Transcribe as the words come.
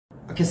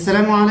Okay,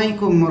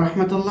 AssalamuAlaikum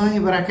warahmatullahi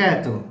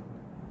wabarakatuh.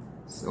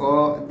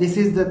 So this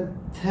is the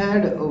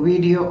third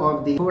video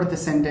of the fourth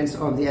sentence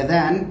of the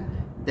Azan,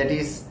 that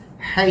is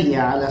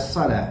Hayya ala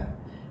Salah.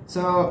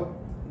 So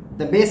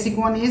the basic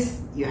one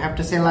is you have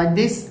to say like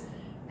this: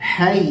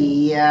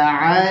 Hayya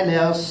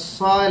ala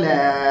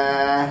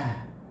Salah.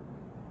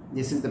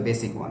 This is the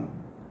basic one.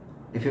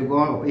 If you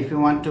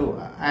want to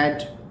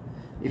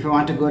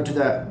go to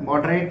the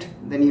moderate,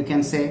 then you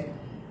can say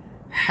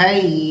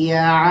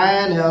Hayya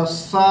ala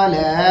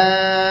Salah.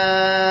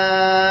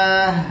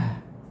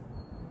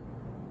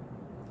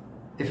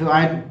 If you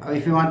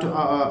want to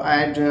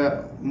add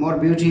more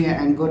beauty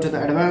and go to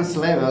the advanced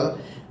level,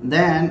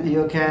 then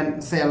you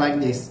can say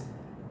like this: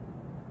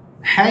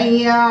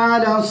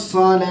 Hayya ala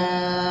Salah.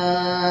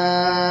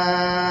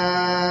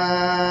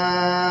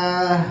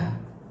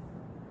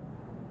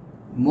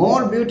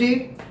 More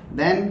beauty,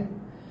 then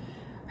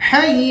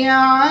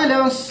Hayya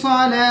ala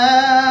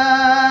Salah.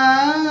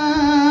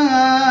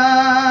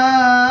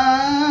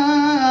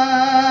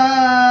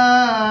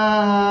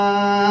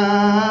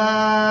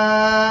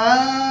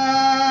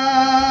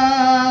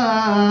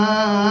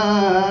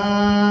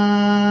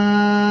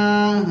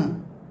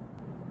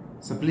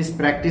 So please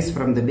practice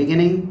from the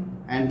beginning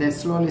and then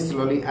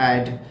slowly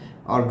add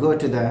or go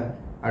to the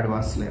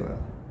advanced level.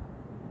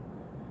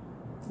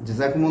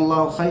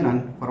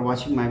 Jazakallahukhairan for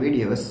watching my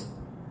videos.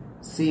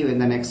 See you in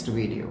the next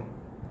video.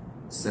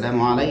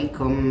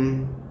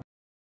 Assalamualaikum.